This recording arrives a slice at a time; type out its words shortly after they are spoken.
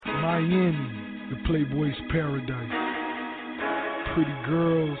Miami, the Playboy's paradise. Pretty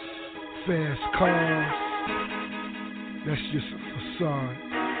girls, fast cars. That's just a facade.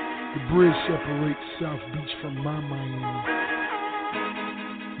 The bridge separates South Beach from my Miami.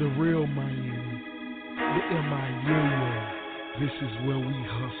 The real Miami. The M.I.A. This is where we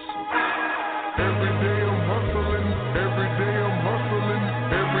hustle. Every day I'm hustling. Every day I'm hustling.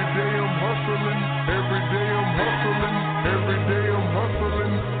 Every day I'm hustling. Every day I'm hustling. Every day I'm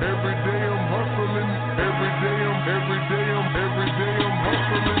hustling. Every day I'm hustling. Every day I'm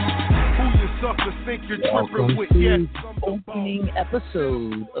hustling. Who you suckers think you're tripping with? Yes. Opening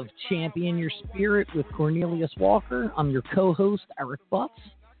episode of Champion Your Spirit with Cornelius Walker. I'm your co-host, Eric Butz,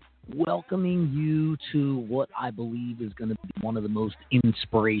 welcoming you to what I believe is going to be one of the most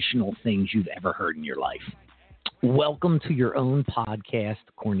inspirational things you've ever heard in your life. Welcome to your own podcast,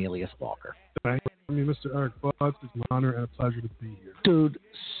 Cornelius Walker. Thank you, Mr. Eric Butz. It's an honor and a pleasure to be here. Dude,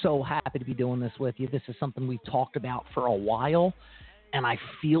 so happy to be doing this with you. This is something we've talked about for a while, and I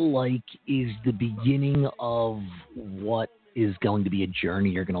feel like is the beginning of what is going to be a journey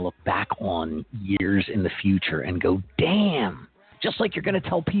you're going to look back on years in the future and go, damn, just like you're going to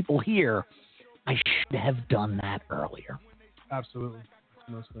tell people here, I should have done that earlier. Absolutely.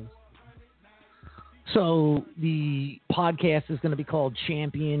 Most things. So the podcast is going to be called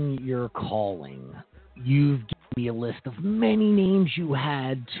Champion Your Calling. You've given me a list of many names you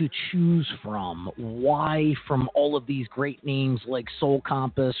had to choose from. Why, from all of these great names like Soul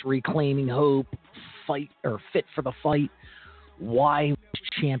Compass, Reclaiming Hope, Fight or Fit for the Fight, why was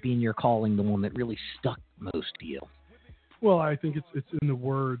Champion Your Calling the one that really stuck most to you? Well, I think it's in the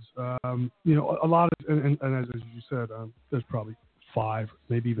words. A lot of, and as you said, there's probably 5,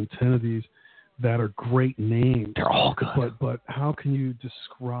 maybe even 10 of these that are great names. They're all good. But how can you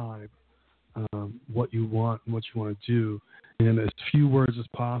describe what you want and what you want to do in as few words as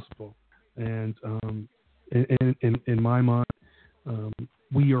possible? And in my mind,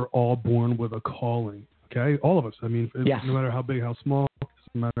 we are all born with a calling. Okay, all of us. I mean, yes. No matter how big, how small,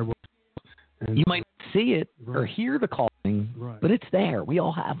 no matter what. And you might see it right. or hear the calling, right. but it's there. We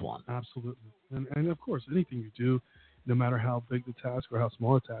all have one. Absolutely. And of course, anything you do, no matter how big the task or how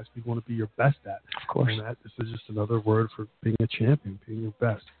small the task, you want to be your best at. Of course. And that this is just another word for being a champion, being your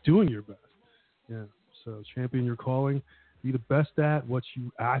best, doing your best. Yeah. So champion your calling, be the best at what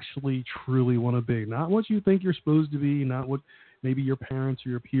you actually truly want to be. Not what you think you're supposed to be, not what maybe your parents or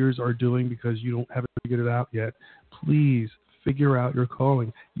your peers are doing because you haven't figured it out yet. Please figure out your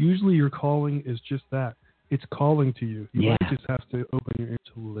calling. Usually your calling is just that. It's calling to you. You might just have to open your ear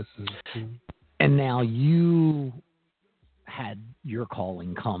to listen. And now you had your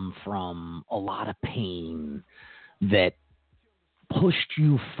calling come from a lot of pain that pushed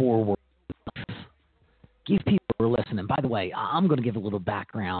you forward. Give people who are listening. By the way, I'm going to give a little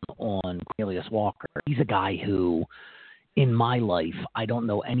background on Cornelius Walker. He's a guy who, in my life, I don't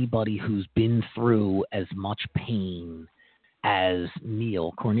know anybody who's been through as much pain as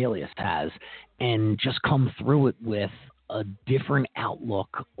Cornelius has, and just come through it with a different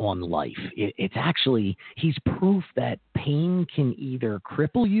outlook on life. It's actually, he's proof that pain can either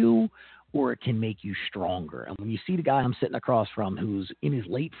cripple you or it can make you stronger. And when you see the guy I'm sitting across from who's in his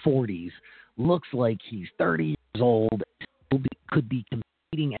late 40s, looks like he's 30 years old, could be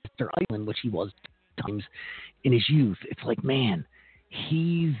competing at Esther Island, which he was times in his youth, it's like, man,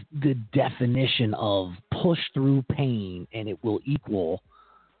 he's the definition of push through pain and it will equal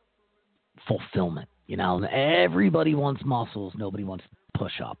fulfillment. You know, everybody wants muscles. Nobody wants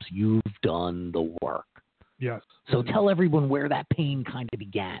push-ups. You've done the work. Yes. So tell everyone where that pain kind of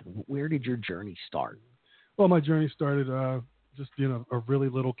began. Where did your journey start? Well, my journey started just being a really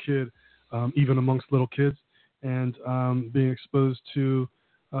little kid, even amongst little kids, and being exposed to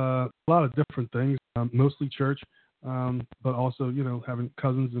a lot of different things, mostly church, but also, having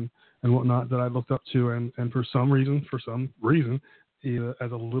cousins and whatnot that I looked up to. And for some reason,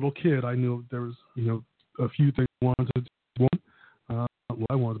 as a little kid, I knew there was, a few things I wanted to do. One,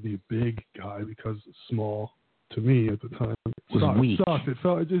 I wanted to be a big guy because small to me at the time was weak.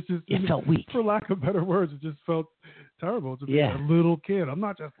 It felt weak. For lack of better words, it just felt terrible to be a little kid. I'm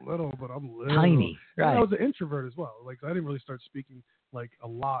not just little, but I'm little. Tiny. Right. And I was an introvert as well. Like, I didn't really start speaking like a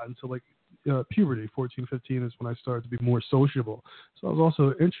lot until puberty. 14, 15 is when I started to be more sociable. So I was also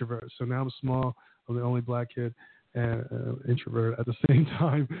an introvert. So now I'm small. I'm the only black kid and introvert at the same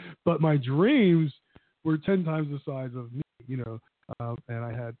time. But my dreams were 10 times the size of me, and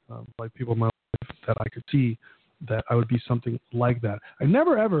I had people in my life that I could see that I would be something like that. I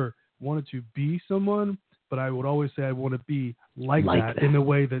never ever wanted to be someone, but I would always say I want to be like that in the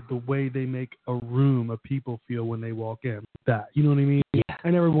way they make a room of people feel when they walk in. That, you know what I mean? Yeah. I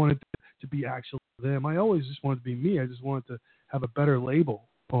never wanted to be actually them. I always just wanted to be me. I just wanted to have a better label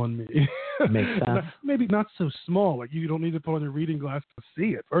on me. Makes sense. Maybe not so small. Like, you don't need to put on your reading glasses to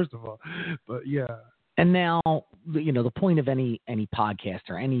see it, first of all. But yeah. And now, the point of any podcast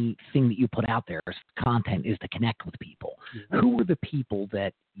or anything that you put out there as content is to connect with people. Mm-hmm. Who are the people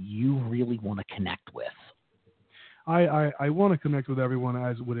that you really want to connect with? I want to connect with everyone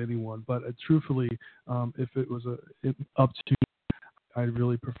as with anyone, but truthfully, if it was up to me, I'd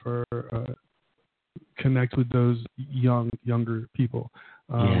really prefer connect with those younger people.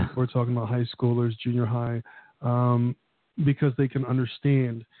 We're talking about high schoolers, junior high, because they can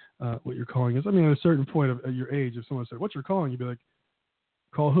understand what your calling is. I mean, at a certain point of your age, if someone said, "What's your calling?" you'd be like,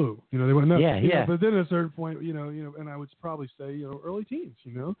 "Call who?" They wouldn't know. Yeah. But then at a certain point, and I would probably say, early teens.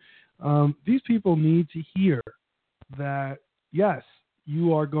 These people need to hear that, yes,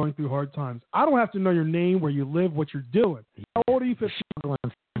 you are going through hard times. I don't have to know your name, where you live, what you're doing. How old are you? 15.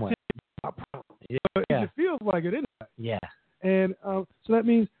 But it feels like it, isn't it? Yeah. And so that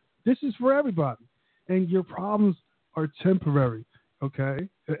means this is for everybody, and your problems are temporary. Okay,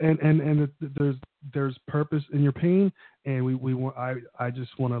 and there's purpose in your pain, and we want. I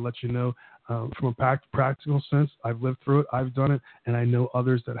just want to let you know, from a practical sense, I've lived through it, I've done it, and I know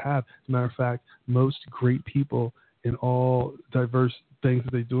others that have. As a matter of fact, most great people in all diverse things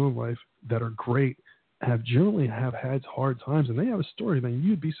that they do in life that are great generally have had hard times, and they have a story that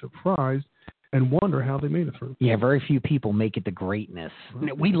you'd be surprised and wonder how they made it through. Yeah, very few people make it to greatness.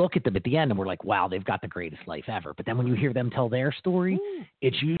 Right. We look at them at the end and we're like, wow, they've got the greatest life ever. But then when you hear them tell their story,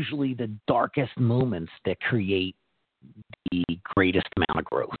 it's usually the darkest moments that create the greatest amount of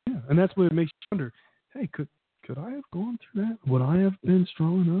growth. Yeah, and that's what it makes you wonder, hey, could I have gone through that? Would I have been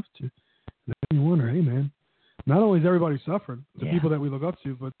strong enough to? And then you wonder, hey, man, not only is everybody suffering, the people that we look up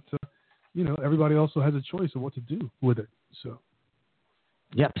to, but, everybody also has a choice of what to do with it. So.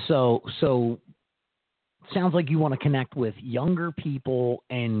 Yep. So sounds like you want to connect with younger people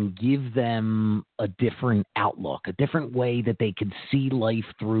and give them a different outlook, a different way that they could see life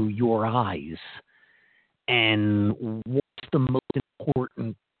through your eyes. And what's the most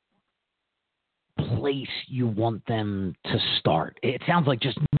important place you want them to start? It sounds like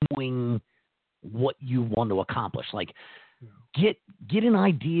just knowing what you want to accomplish. Like, get an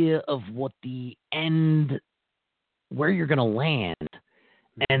idea of what the end, where you're going to land.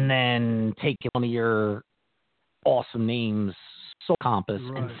 And then take one of your awesome names, Soul Compass,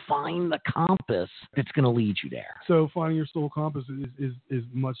 and find the compass that's going to lead you there. So finding your soul compass is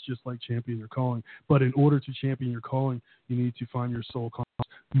much just like championing your calling. But in order to champion your calling, you need to find your soul compass.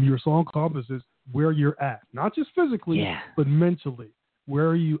 Your soul compass is where you're at, not just physically, but mentally. Where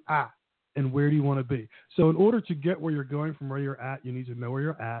are you at, and where do you want to be? So in order to get where you're going from where you're at, you need to know where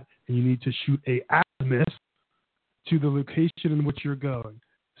you're at, and you need to shoot a azimuth to the location in which you're going.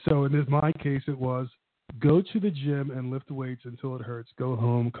 So in my case, it was go to the gym and lift weights until it hurts, go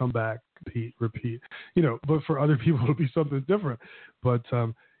home, come back, repeat. But for other people, it'll be something different. But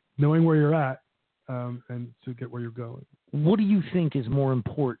knowing where you're at and to get where you're going. What do you think is more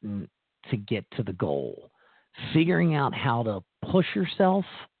important to get to the goal? Figuring out how to push yourself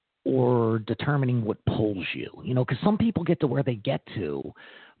or determining what pulls you? Because some people get to where they get to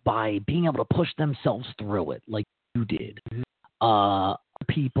by being able to push themselves through it, like you did.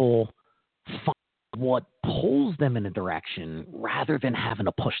 People find what pulls them in a direction rather than having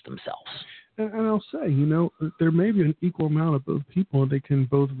to push themselves. And I'll say, there may be an equal amount of both people, and they can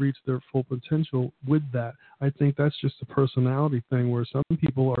both reach their full potential with that. I think that's just a personality thing where some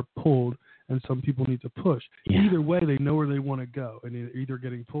people are pulled and some people need to push. Yeah. Either way, they know where they want to go, and they're either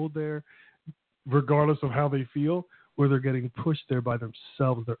getting pulled there regardless of how they feel, or they're getting pushed there by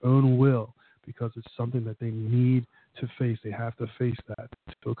themselves, their own will, because it's something that they need to face. They have to face that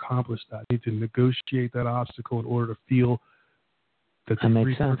to accomplish that. They need to negotiate that obstacle in order to feel that they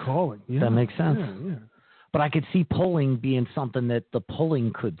reach their calling. Yeah. That makes sense. Yeah. But I could see pulling being something that the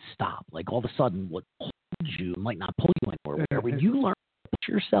pulling could stop. Like all of a sudden what pulled you might not pull you anywhere. When you learn to push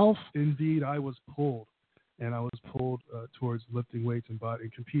yourself. Indeed, I was pulled. And I was pulled towards lifting weights and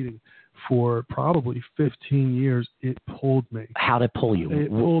competing for probably 15 years. It pulled me. How did it pull you? It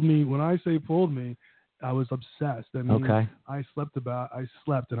pulled me. When I say pulled me, I was obsessed. I mean, I slept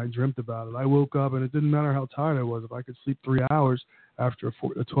and I dreamt about it. I woke up and it didn't matter how tired I was. If I could sleep 3 hours after a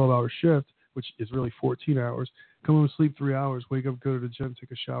 12-hour shift, which is really 14 hours, come home, sleep 3 hours, wake up, go to the gym, take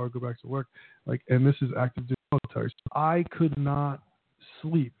a shower, go back to work. And this is active duty military. So I could not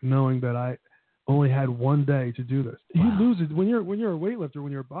sleep knowing that I only had one day to do this. Wow. You lose it when you're a weightlifter,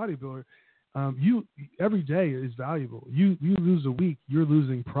 when you're a bodybuilder. Every day is valuable. You lose a week, you're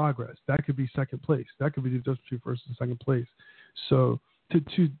losing progress. That could be second place. That could be the difference between first and second place. So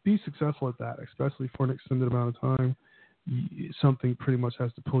to be successful at that, especially for an extended amount of time, something pretty much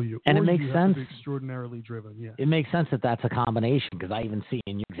has to pull you. And or it makes you sense. Have to be extraordinarily driven. Yeah. It makes sense that that's a combination, because I even see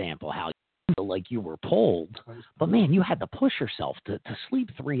in your example how you feel like you were pulled, but man, you had to push yourself to sleep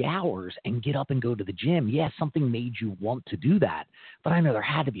 3 hours and get up and go to the gym. Yeah, something made you want to do that, but I know there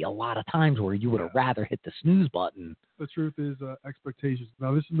had to be a lot of times where you would have rather hit the snooze button. The truth is expectations.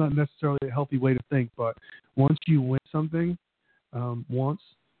 Now, this is not necessarily a healthy way to think, but once you win something once,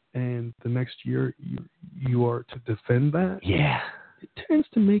 and the next year you are to defend that, it tends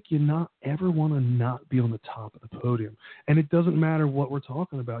to make you not ever want to not be on the top of the podium. And it doesn't matter what we're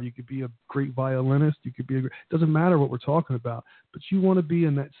talking about. You could be a great violinist. You could be it doesn't matter what we're talking about, but you want to be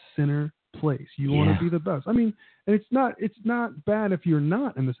in that center place. You want to be the best. I mean, and it's not bad if you're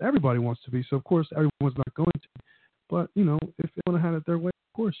not in this. Everybody wants to be. So of course everyone's not going to. But if they want to have it their way,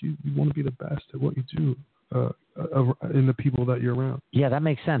 of course you want to be the best at what you do. In the people that you're around. Yeah, that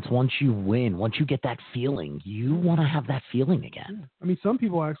makes sense. Once you win, once you get that feeling, you want to have that feeling again. Yeah. I mean, some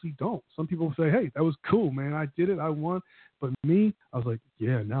people actually don't. Some people say, hey, that was cool, man. I did it. I won. But me, I was like,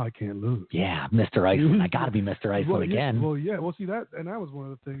 yeah, now I can't lose. Yeah, Mr. Iceland. I got to be Mr. Iceland again. Well, see that, and that was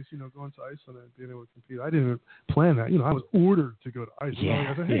one of the things, going to Iceland and being able to compete. I didn't plan that. I was ordered to go to Iceland.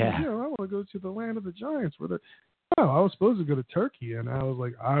 Yeah, I said, hey, I want to go to the land of the giants where I was supposed to go to Turkey, and I was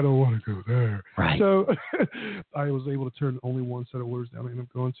like, I don't want to go there. Right. So I was able to turn only one set of orders down. I ended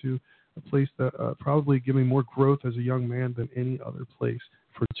up going to a place that probably gave me more growth as a young man than any other place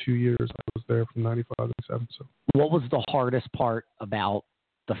for 2 years. I was there from 95 to 97. So, what was the hardest part about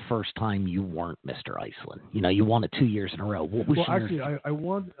the first time you weren't Mr. Iceland? You won it 2 years in a row. What was actually, I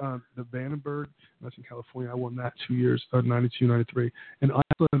won the Vandenberg. That's in California. I won that 2 years, 92, 93. In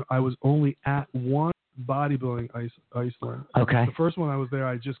Iceland, I was only at one bodybuilding Iceland. Okay. The first one I was there,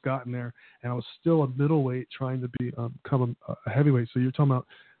 I had just gotten there, and I was still a middleweight trying to become a heavyweight. So you're talking about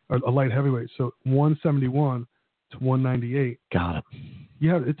a light heavyweight. So 171 to 198. Got it.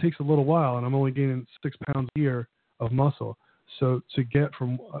 Yeah, it takes a little while, and I'm only gaining 6 pounds a year of muscle. So to get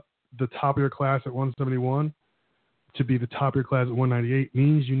from the top of your class at 171 to be the top of your class at 198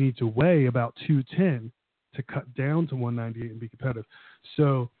 means you need to weigh about 210 to cut down to 198 and be competitive.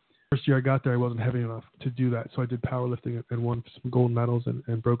 So first year I got there, I wasn't heavy enough to do that. So I did powerlifting and won some gold medals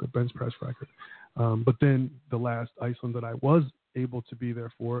and broke a bench press record. But then the last Iceland that I was able to be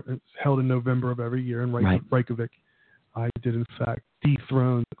there for, it's held in November of every year in Reykjavik. I did, in fact,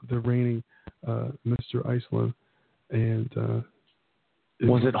 dethrone the reigning Mr. Iceland. And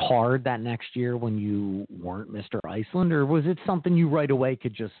was it hard that next year when you weren't Mr. Iceland, or was it something you right away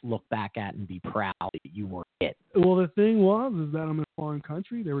could just look back at and be proud that you were it? Well, the thing is that I'm in a foreign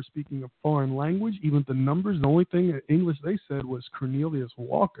country. They were speaking a foreign language. Even the numbers, the only thing in English they said was Cornelius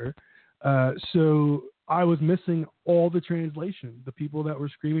Walker. So I was missing all the translation. The people that were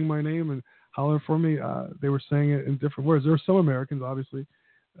screaming my name and hollering for me, they were saying it in different words. There were some Americans, obviously,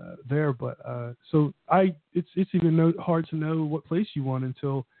 there, but so it's even hard to know what place you won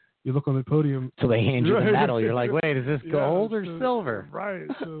until you look on the podium. So they hand you the medal. You're like, wait, is this gold or silver? Right.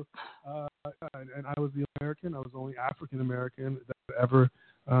 So, and I was the American. I was the only African American that ever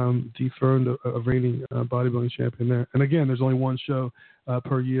dethroned a reigning bodybuilding champion there. And again, there's only one show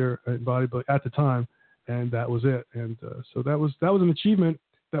per year in bodybuilding at the time, and that was it. And so that was an achievement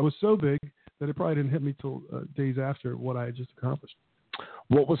that was so big that it probably didn't hit me till days after what I had just accomplished.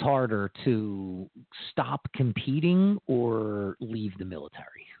 What was harder, to stop competing or leave the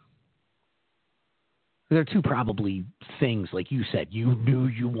military? There are two probably things, like you said. You knew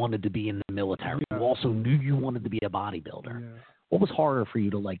you wanted to be in the military. Yeah. You also knew you wanted to be a bodybuilder. Yeah. What was harder for you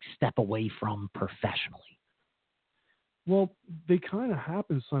to step away from professionally? Well, they kind of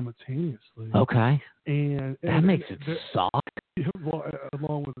happen simultaneously. Okay. And that makes it suck. Well,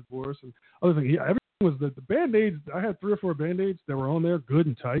 along with the divorce and other things. Yeah, everything was the Band-Aids. I had 3 or 4 Band-Aids that were on there good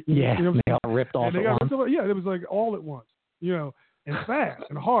and tight. Yeah, they all ripped off at once. Yeah, it was like all at once, and fast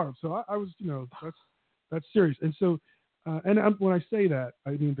and hard. So I was, that's serious. And so, when I say that,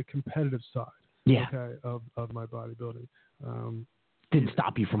 I mean the competitive side. Yeah. Okay, of my bodybuilding. Didn't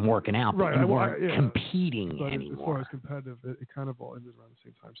stop you from working out, but you weren't competing but anymore. As far as competitive, it kind of all ended around the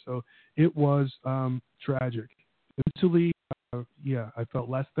same time. So it was tragic. Mentally, I felt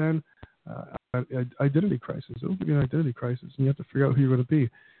less than. Identity crisis. It'll give you an identity crisis, and you have to figure out who you're going to be.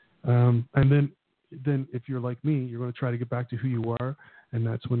 And then if you're like me, you're going to try to get back to who you are, and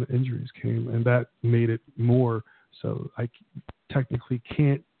that's when the injuries came, and that made it more. So I technically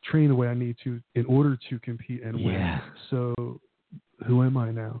can't train the way I need to in order to compete and win. Yeah. So who am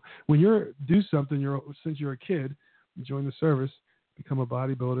I now? When you do something, since you're a kid, you join the service, become a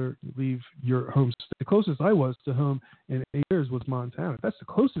bodybuilder, leave your home state. The closest I was to home in 8 years was Montana. That's the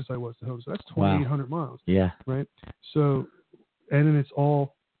closest I was to home. So that's 2,800 miles. Yeah. Right. So, and then it's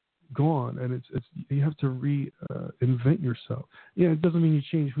all gone, and it's you have to reinvent yourself. Yeah, it doesn't mean you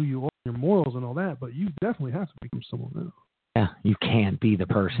change who you are, your morals and all that, but you definitely have to become someone else. Yeah, you can't be the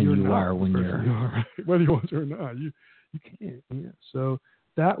person you are when you're you are, whether you want to or not. You can't. Yeah. So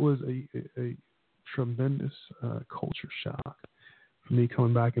that was a tremendous culture shock for me,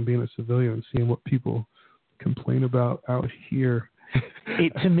 coming back and being a civilian and seeing what people complain about out here.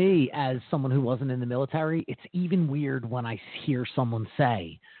 To me, as someone who wasn't in the military, it's even weird when I hear someone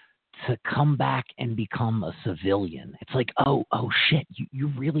say to come back and become a civilian. It's like, oh shit, you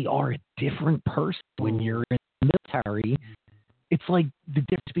really are a different person when you're in the military. It's like the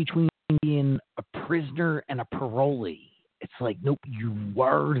difference between being a prisoner and a parolee. It's like, nope, you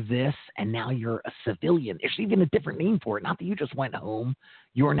were this, and now you're a civilian. There's even a different name for it. Not that you just went home.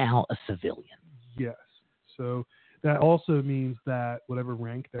 You're now a civilian. Yes. So that also means that whatever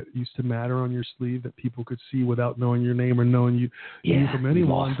rank that used to matter on your sleeve that people could see without knowing your name or knowing you from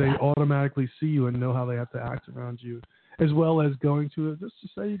anyone, they automatically see you and know how they have to act around you. As well as going to, just to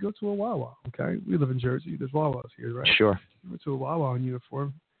say you go to a Wawa, okay? We live in Jersey. There's Wawas here, right? Sure. You go to a Wawa in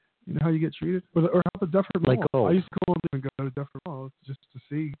uniform. You know how you get treated? Or how the Dufferin Mall. Gold. I used to go and go to Dufferin Mall just to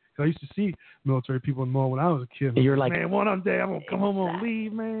see. Cause I used to see military people in the mall when I was a kid. You're like, man, one day I'm going to come home and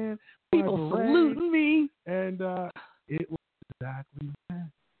leave, man. People saluting me. And it was exactly that.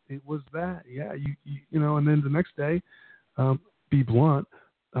 It was that. Yeah, you know, and then the next day, be blunt,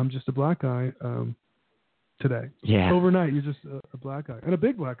 I'm just a black guy today. Yeah. Overnight, you're just a black guy. And a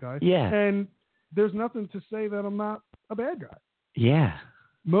big black guy. Yeah. And there's nothing to say that I'm not a bad guy. Yeah.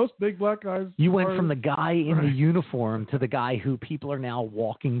 Most big black guys. You went from the guy in the uniform to the guy who people are now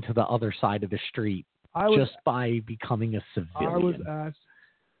walking to the other side of the street just by becoming a civilian. I was asked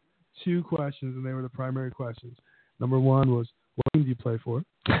 2 questions, and they were the primary questions. Number 1 was, what team do you play for?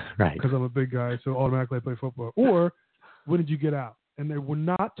 Right. Because I'm a big guy, so automatically I play football. Or, when did you get out? And they were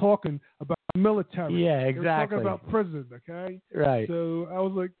not talking about military. Yeah, exactly. They were talking about prison, okay? Right. So I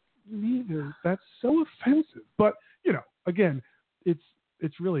was like, neither. That's so offensive. But, you know, again,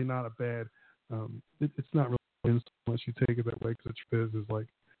 it's really not a bad, it's not really insult unless you take it that way, because it's is like,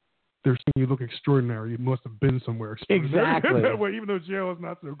 they're saying you look extraordinary. You must have been somewhere extraordinary. Exactly. That way, even though jail is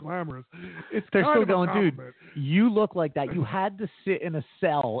not so glamorous, they're kind still of going, dude, compliment. you look like that. You had to sit in a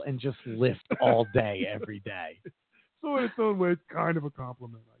cell and just lift all day, every day. So in its own way, it's kind of a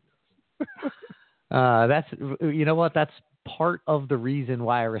compliment, I guess. That's, you know what? That's part of the reason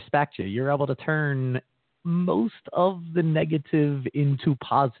why I respect you. You're able to turn most of the negative into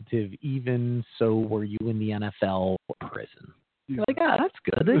positive, even so were you in the NFL or prison. You're like, that's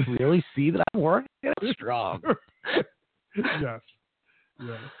good. They really see that I'm working strong. Yes.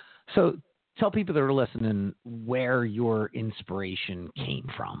 So tell people that are listening where your inspiration came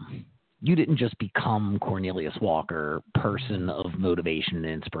from. You didn't just become Cornelius Walker, person of motivation and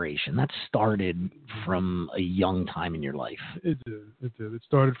inspiration. That started from a young time in your life. It did. It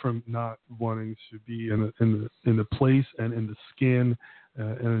started from not wanting to be in the place and in the skin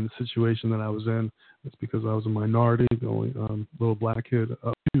and in the situation that I was in. It's because I was a minority, the only little black kid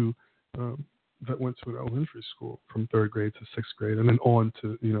up to that went to an elementary school from 3rd grade to 6th grade, and then on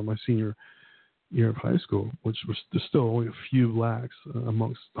to my senior year of high school, which was there's still only a few blacks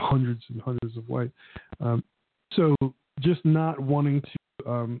amongst hundreds and hundreds of white. So just not wanting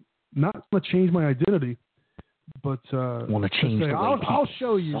to not want to change my identity, but want to change the way I'll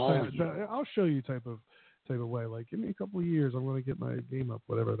show you. I'll show you type of way. Like, give me a couple of years, I'm going to get my game up,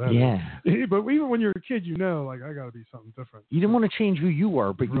 whatever that is. But even when you're a kid, like, I got to be something different. You didn't want to change who you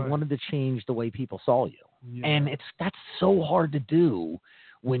were, but you wanted to change the way people saw you. Yeah. And that's so hard to do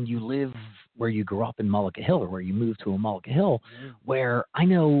when you live where you grew up in Mullica Hill, or where you moved to a Mullica Hill, where I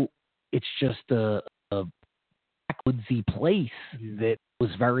know it's just a backwoodsy place that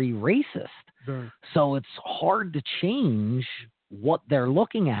was very racist. Very. So it's hard to change what they're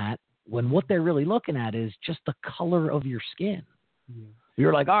looking at when what they're really looking at is just the color of your skin. Yeah.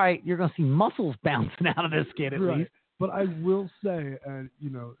 You're like, all right, you're going to see muscles bouncing out of this skin at least. But I will say, as you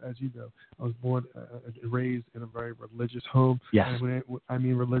know, I was born and raised in a very religious home. Yes. And when I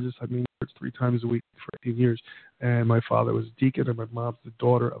mean religious, I mean church 3 times a week for 18 years. And my father was a deacon, and my mom's the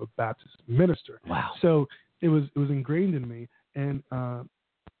daughter of a Baptist minister. Wow. So it was ingrained in me. And I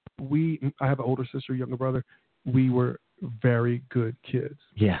have an older sister, younger brother. We were very good kids.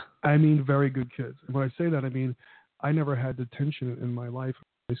 Yeah. I mean, very good kids. And when I say that, I mean, I never had detention in my life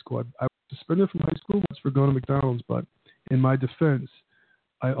in high school. I was suspended from high school once for going to McDonald's, but in my defense,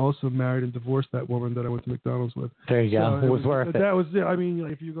 I also married and divorced that woman that I went to McDonald's with. There you go. So it was worth it. That was it. I mean,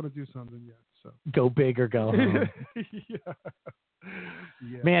 like, if you're going to do something, yeah. So Go big or go home. yeah.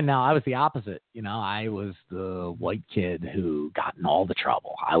 Man, no, I was the opposite. I was the white kid who got in all the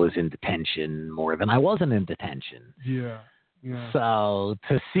trouble. I was in detention more than I wasn't in detention. Yeah. Yeah. So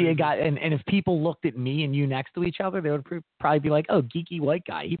to see a guy, and if people looked at me and you next to each other, they would probably be like, "Oh, geeky white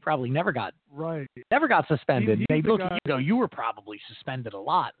guy. He probably never got suspended." They'd look at you and go, "You were probably suspended a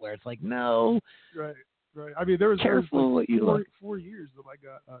lot." Where it's like, no. Right. Right. I mean, there was careful what you look. 4 years that I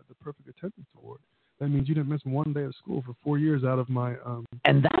got the perfect attendance award. That means you didn't miss one day of school for 4 years out of my.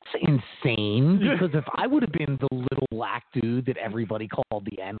 And that's insane, because if I would have been the little black dude that everybody called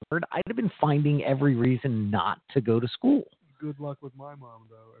the N-word, I'd have been finding every reason not to go to school. Good luck with my mom,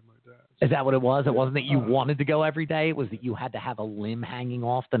 though, and my dad. Is that what it was? It wasn't that you wanted to go every day. It was that you had to have a limb hanging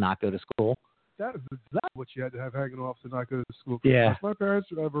off to not go to school. That is exactly what you had to have hanging off to not go to school. Yeah. My parents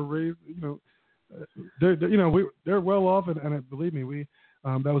were raised, they're well off, and believe me,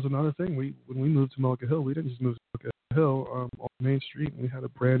 that was another thing. When we moved to Mullica Hill, we didn't just move to Mullica Hill on Main Street. We had a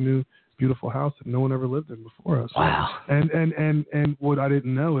brand new, beautiful house that no one ever lived in before us. Wow. And what I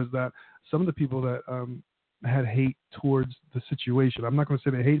didn't know is that some of the people that had hate towards the situation. I'm not going to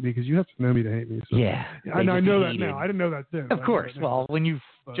say they hate me, because you have to know me to hate me. So. Yeah. I know that now. I didn't know that then. Of course. Well, when you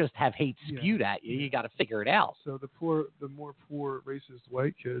just have hate spewed at you, you got to figure it out. So the more poor, racist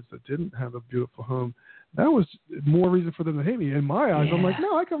white kids that didn't have a beautiful home, that was more reason for them to hate me. In my eyes, I'm like,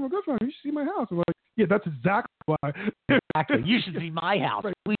 no, I come from a good family. You should see my house. I'm like, yeah, that's exactly why. Exactly. You should see my house.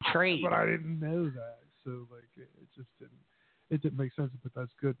 Right. We trade. But I didn't know that. So, like, it just didn't. It didn't make sense, but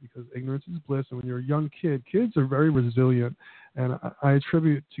that's good, because ignorance is bliss. And when you're a young kid, kids are very resilient. And I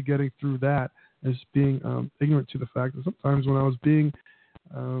attribute to getting through that as being ignorant to the fact that sometimes when I was being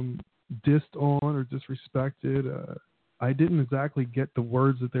dissed on or disrespected, I didn't exactly get the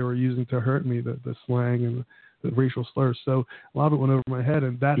words that they were using to hurt me, the slang and the racial slurs. So a lot of it went over my head,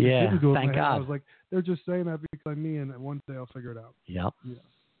 and that didn't go over my head. I was like, they're just saying that because I'm me, and one day I'll figure it out. Yep. Yeah.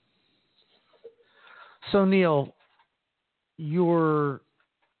 So, Neil, you're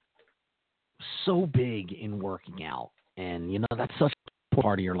so big in working out, and that's such a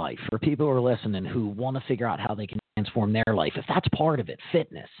part of your life. For people who are listening who want to figure out how they can transform their life, if that's part of it,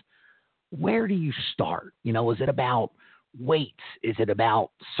 fitness, where do you start? Is it about weights? Is it about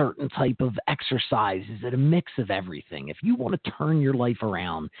certain type of exercise? Is it a mix of everything? If you want to turn your life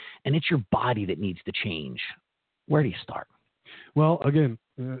around and it's your body that needs to change, where do you start? Well, again,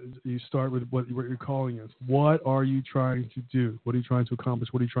 you start with what you're calling is. What are you trying to do? What are you trying to accomplish?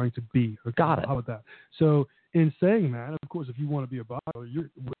 What are you trying to be? Okay, got it. How about that? So in saying that, of course, if you want to be a bodybuilder,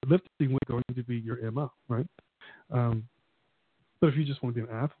 lifting is going to be your MO, right? But if you just want to be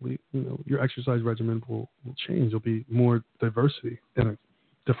an athlete, your exercise regimen will change. There'll be more diversity in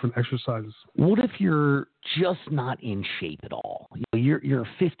different exercises. What if you're just not in shape at all? You're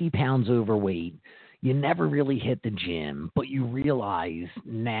 50 pounds overweight. You never really hit the gym, but you realize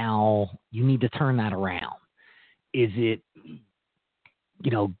now you need to turn that around. Is it,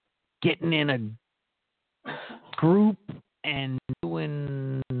 getting in a group and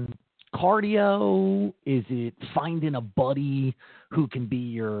doing cardio? Is it finding a buddy who can be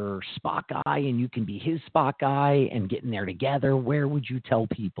your spot guy and you can be his spot guy and getting there together? Where would you tell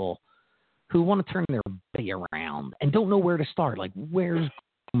people who want to turn their body around and don't know where to start? Like, where's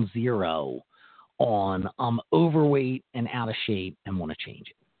zero on I'm overweight and out of shape and want to change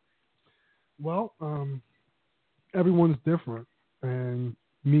it? Well, everyone's different. And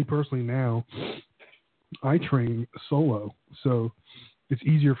me personally now, I train solo. So it's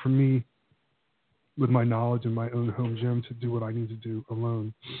easier for me with my knowledge in my own home gym to do what I need to do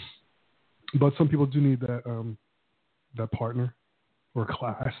alone. But some people do need that partner or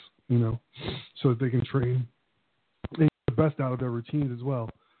class, so that they can train and get the best out of their routines as well.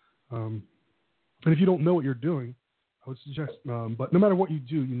 And if you don't know what you're doing, I would suggest, but no matter what you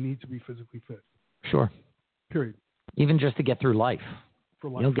do, you need to be physically fit. Sure. Period. Even just to get through life. For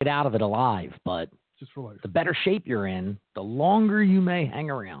life. You'll get out of it alive, but just for life. The better shape you're in, the longer you may hang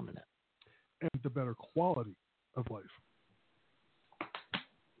around in it. And the better quality of life.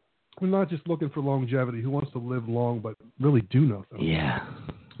 We're not just looking for longevity. Who wants to live long but really do nothing? Yeah.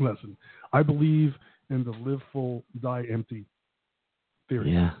 Listen, I believe in the live full, die empty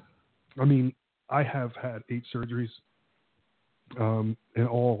theory. Yeah. I mean, I have had 8 surgeries, and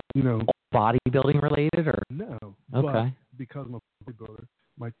all, bodybuilding related, or no? Okay. But because I'm a bodybuilder,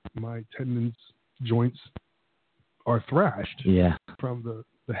 my tendons, joints are thrashed. Yeah. From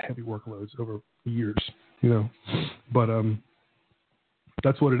the heavy workloads over years, But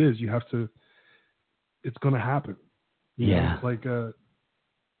that's what it is. You have to. It's going to happen. Yeah.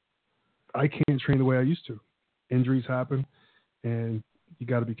 I can't train the way I used to. Injuries happen, and you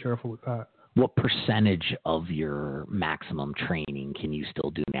got to be careful with that. What percentage of your maximum training can you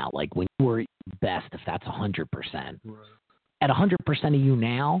still do now? Like when you were at your best, if that's 100%. Right. At 100% of you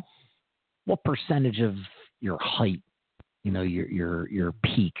now, what percentage of your height, your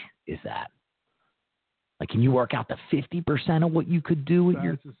peak is that? Like, can you work out the 50% of what you could do with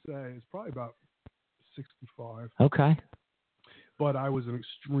your? To say it's probably about 65. Okay. But I was an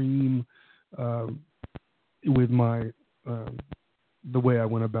extreme with my the way I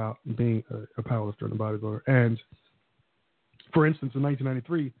went about being a powerlifter and a bodybuilder. And for instance, in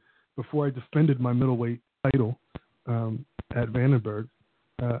 1993, before I defended my middleweight title at Vandenberg,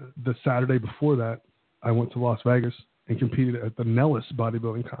 the Saturday before that, I went to Las Vegas and competed at the Nellis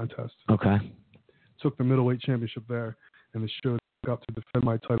bodybuilding contest. Okay. Took the middleweight championship there, and the show up to defend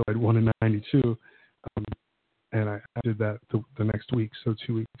my title. I'd won in '92, and I did that the next week. So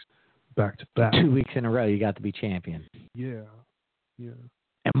 2 weeks back to back. 2 weeks in a row, you got to be champion. Yeah.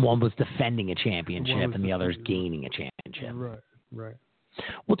 And one was defending a championship, and the other is gaining a championship. Right.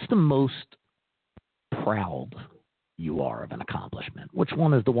 What's the most proud you are of an accomplishment? Which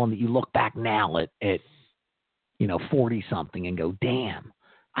one is the one that you look back now at 40-something and go, damn,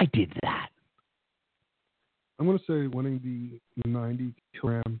 I did that? I'm going to say winning the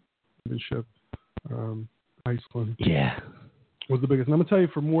 90-kilogram championship, Iceland. Yeah. Was the biggest. And I'm going to tell you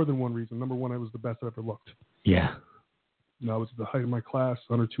for more than one reason. Number one, I was the best I ever looked. Yeah. I was at the height of my class,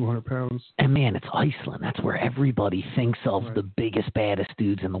 under 200 pounds. And, man, it's Iceland. That's where everybody thinks of the biggest, baddest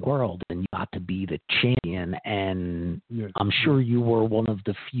dudes in the world. And you got to be the champion. And I'm sure you were one of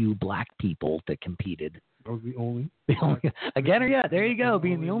the few black people that competed. I was the only. Again, there you go,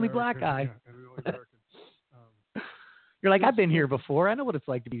 being the only black guy. You're like, I've been here before. I know what it's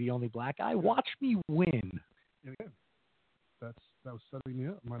like to be the only black guy. Watch me win. And again, that was setting me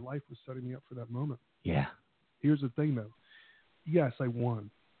up. My life was setting me up for that moment. Yeah. Here's the thing, though. Yes, I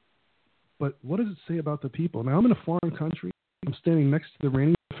won. But what does it say about the people? Now, I'm in a foreign country. I'm standing next to the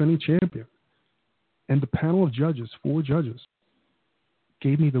reigning defending champion. And the panel of judges, 4 judges,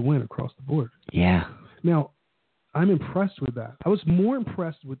 gave me the win across the board. Yeah. Now, I'm impressed with that. I was more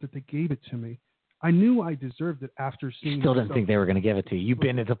impressed with that they gave it to me. I knew I deserved it after seeing. Still didn't think they were going to give it to you. You've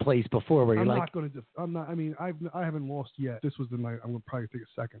been at a place before where you're like, I'm not. I mean, I haven't lost yet. This was the night I'm going to probably take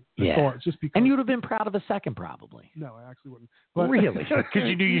a second. Yeah. Just because. And you would have been proud of a second, probably. No, I actually wouldn't. But, really? Because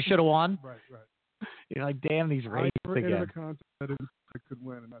you knew you should have won. Right. You're like, damn, these races again. I entered a contest I could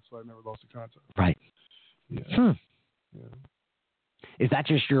win, and that's why I never lost a contest. Right. Yeah. Yeah. Is that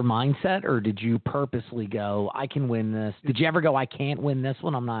just your mindset, or did you purposely go, I can win this? Did you ever go, I can't win this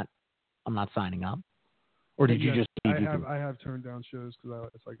one? I'm not signing up. Or did you just? I have turned down shows because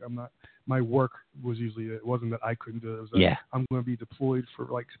it's like I'm not. My work was usually it wasn't that I couldn't do it. It was that I'm going to be deployed for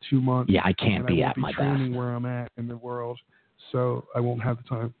like 2 months. Yeah, I can't be at my training best. Where I'm at in the world, so I won't have the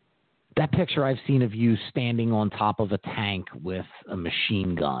time. That picture I've seen of you standing on top of a tank with a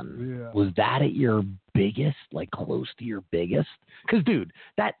machine gun, was that at your biggest, like close to your biggest? Because, dude,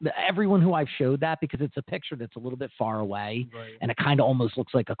 everyone who I've showed that, because it's a picture that's a little bit far away, and it kind of almost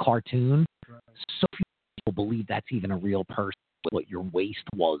looks like a cartoon. So few people believe that's even a real person, what your waist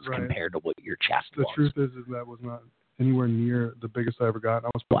was compared to what your chest was. The truth is that was not anywhere near the biggest I ever got. I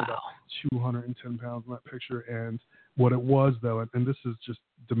was probably about 210 pounds in that picture, and what it was, though, and this is just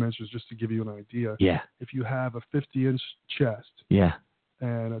dimensions just to give you an idea. Yeah. If you have a 50-inch chest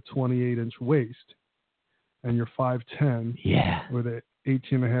and a 28-inch waist and you're 5'10", with an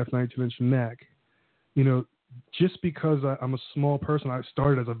 18.5, 19-inch neck, just because I'm a small person, I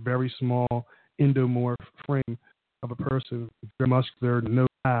started as a very small endomorph frame of a person, very muscular, no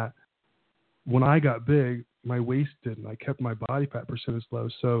fat. When I got big, my waist didn't. I kept my body fat percentage low.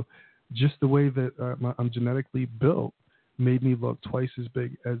 So just the way that I'm genetically built made me look twice as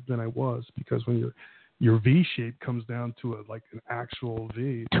big than I was, because when your V shape comes down to an actual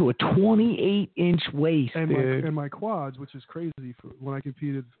V. To a 28-inch waist, and my quads, which is crazy. When I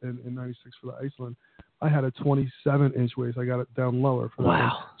competed in 96 for the Iceland, I had a 27-inch waist. I got it down lower for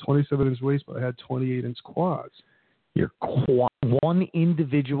that 27-inch waist, but I had 28-inch quads. Your one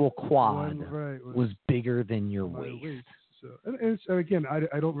individual quad was bigger than your waist. So, and again, I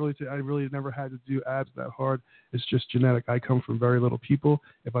really never had to do abs that hard. It's just genetic. I come from very little people.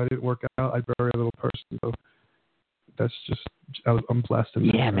 If I didn't work out, I'd be a very little person. So that's just, I'm blessed.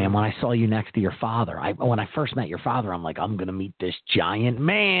 Yeah, man. When I saw you next to your father, when I first met your father, I'm like, I'm going to meet this giant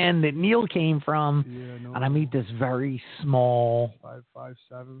man that Neil came from. And I meet this very small. 5'7".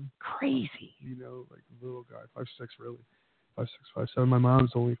 Crazy. Like a little guy. 5'6", really. 5'6", 5'7". My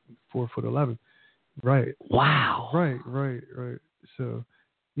mom's only 4'11". Right. Wow. Right. So,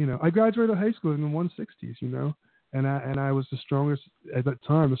 I graduated high school in the 160s, and I was the strongest at that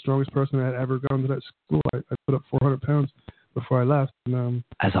time, the strongest person that had ever gone to that school. I put up 400 pounds before I left. And,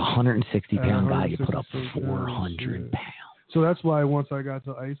 as a 160-pound guy, you put up 166 400 pounds. So that's why once I got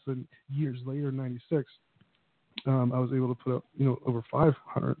to Iceland years later, '96, I was able to put up, over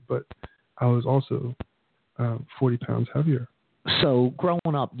 500, but I was also 40 pounds heavier. So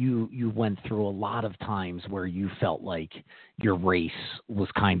growing up, you went through a lot of times where you felt like your race was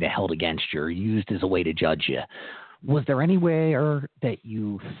kind of held against you or used as a way to judge you. Was there anywhere that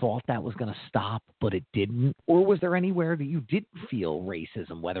you thought that was going to stop, but it didn't? Or was there anywhere that you didn't feel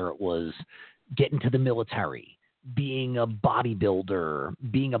racism, whether it was getting to the military, being a bodybuilder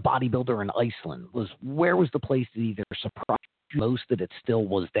in Iceland? Where was the place that either surprised you most that it still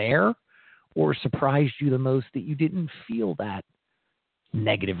was there, or surprised you the most that you didn't feel that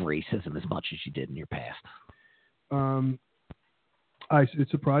negative racism as much as you did in your past? It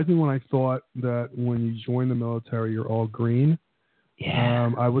surprised me when I thought that when you join the military, you're all green. Yeah.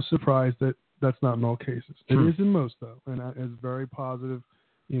 I was surprised that that's not in all cases. It is in most, though, and it's a very positive,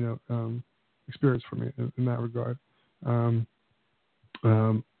 experience for me in that regard. But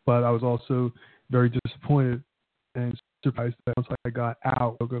I was also very disappointed and surprised that once I got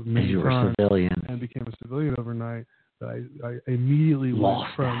out of you were a civilian and became a civilian overnight, that I immediately went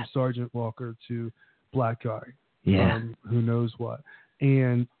from Sergeant Walker to black guy. Yeah. Who knows what.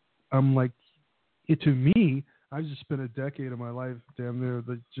 And I'm like, to me, I just spent a decade of my life damn near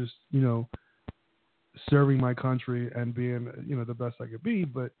just, serving my country and being, the best I could be.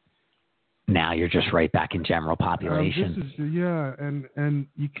 But now you're just right back in general population. And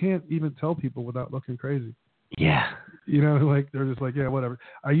you can't even tell people without looking crazy. Yeah. They're just like, yeah, whatever.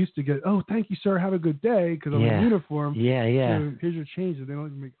 I used to get, oh, thank you, sir, have a good day, because I'm in uniform. Yeah. Here's your change, and they don't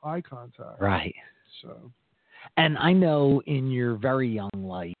even make eye contact. Right. So. And I know in your very young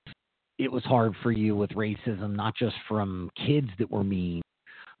life, it was hard for you with racism, not just from kids that were mean,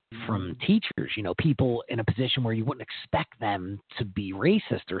 from teachers, people in a position where you wouldn't expect them to be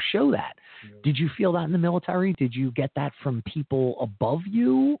racist or show that. Yeah. Did you feel that in the military? Did you get that from people above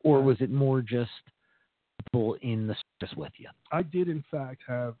you, or was it more just people in the service with you? I did, in fact,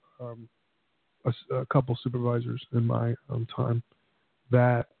 have a couple supervisors in my time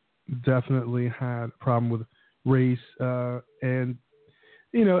that definitely had a problem with race, and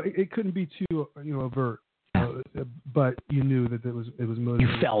it couldn't be too overt, but you knew that it was motivated.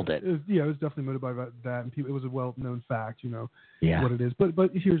 You felt it. It was definitely motivated by that, and it was a well-known fact, what it is.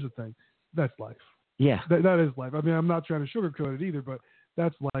 But here's the thing, that's life. Yeah, that is life. I mean, I'm not trying to sugarcoat it either, but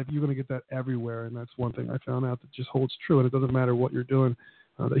that's life. You're going to get that everywhere, and that's one thing I found out that just holds true. And it doesn't matter what you're doing.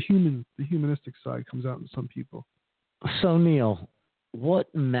 The humanistic side comes out in some people. So Neil,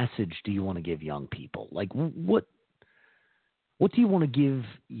 what message do you want to give young people? Like, what do you want to give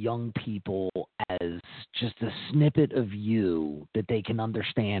young people as just a snippet of you that they can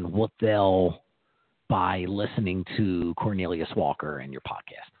understand what they'll by listening to Cornelius Walker and your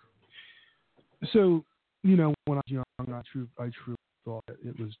podcast? So, when I was young, I truly thought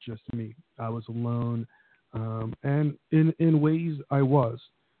it was just me. I was alone, and in ways I was.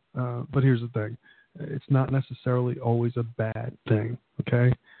 But here's the thing. It's not necessarily always a bad thing,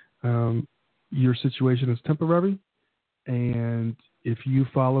 okay? Your situation is temporary, and if you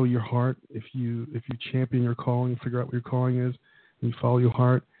follow your heart, if you champion your calling, figure out what your calling is, and you follow your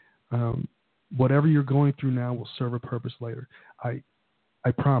heart, whatever you're going through now will serve a purpose later. I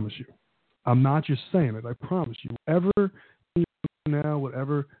promise you. I'm not just saying it. I promise you. Whatever you're going through now,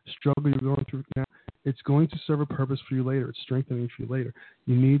 whatever struggle you're going through now, it's going to serve a purpose for you later. It's strengthening for you later.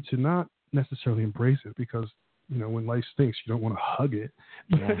 You need to not necessarily embrace it because, when life stinks, you don't want to hug it.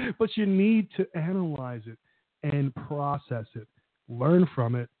 Yeah. But you need to analyze it and process it. Learn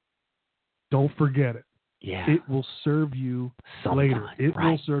from it. Don't forget it. Yeah. It will serve you later. It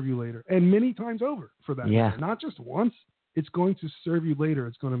will serve you later. And many times over for that. Yeah. Not just once. It's going to serve you later.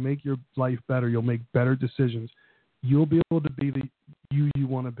 It's going to make your life better. You'll make better decisions. You'll be able to be the you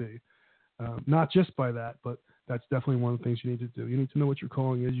want to be. Not just by that, but that's definitely one of the things you need to do. You need to know what your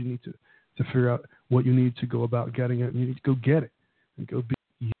calling is. You need to figure out what you need to go about getting it. And you need to go get it and go be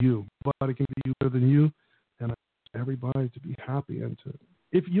you. Nobody can be you better than you. And I want everybody to be happy and to.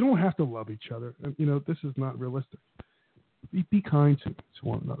 If you don't have to love each other, this is not realistic. Be kind to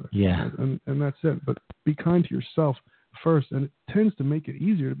one another. Yeah. And that's it. But be kind to yourself first, and it tends to make it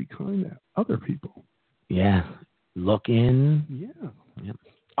easier to be kind to other people. Yeah. Look in. Yeah. Yep.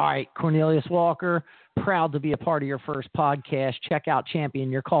 All right, Cornelius Walker, proud to be a part of your first podcast. Check out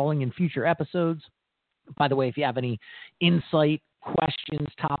Champion Your Calling in future episodes. By the way, if you have any insight, questions,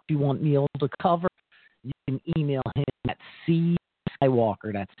 topics you want Neil to cover, you can email him at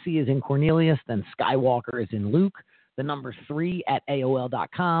Skywalker. That's C as in Cornelius, then Skywalker as in Luke. The number 3 at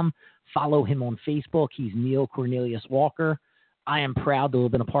AOL.com. Follow him on Facebook. He's Neil Cornelius Walker. I am proud to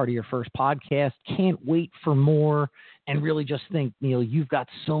have been a part of your first podcast. Can't wait for more. And really just think, Neil, you've got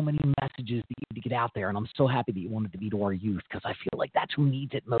so many messages that you need to get out there. And I'm so happy that you wanted to be to our youth, because I feel like that's who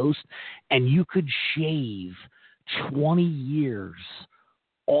needs it most. And you could shave 20 years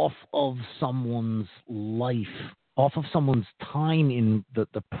off of someone's life, off of someone's time in the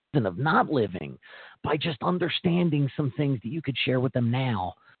prison of not living, by just understanding some things that you could share with them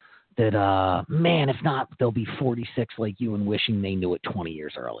now that, man, if not, they'll be 46 like you and wishing they knew it 20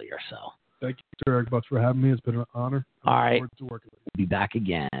 years earlier. So thank you, Eric Butz, for having me. It's been an honor. All right. We'll be back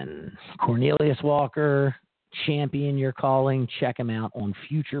again. Cornelius Walker, champion your calling. Check him out on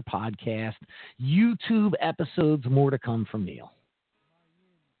future podcasts, YouTube episodes, more to come from Neil.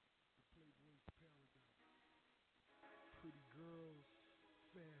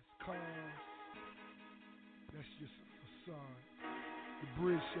 The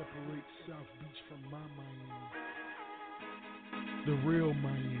bridge separates South Beach from my Miami. The real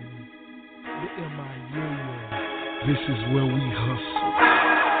Miami. The M.I.A. This is where we hustle.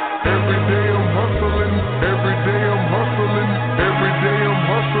 Every day I'm hustling. Every day I'm hustling. Every day I'm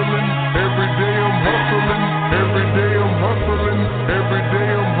hustling. Every day I'm hustling. Every day I'm hustling. Every day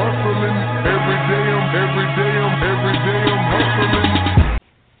I'm hustling. Every day I'm hustling.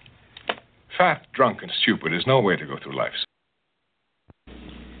 Fat, drunk, and stupid is no way to go through life.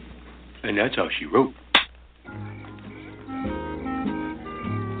 And that's how she wrote.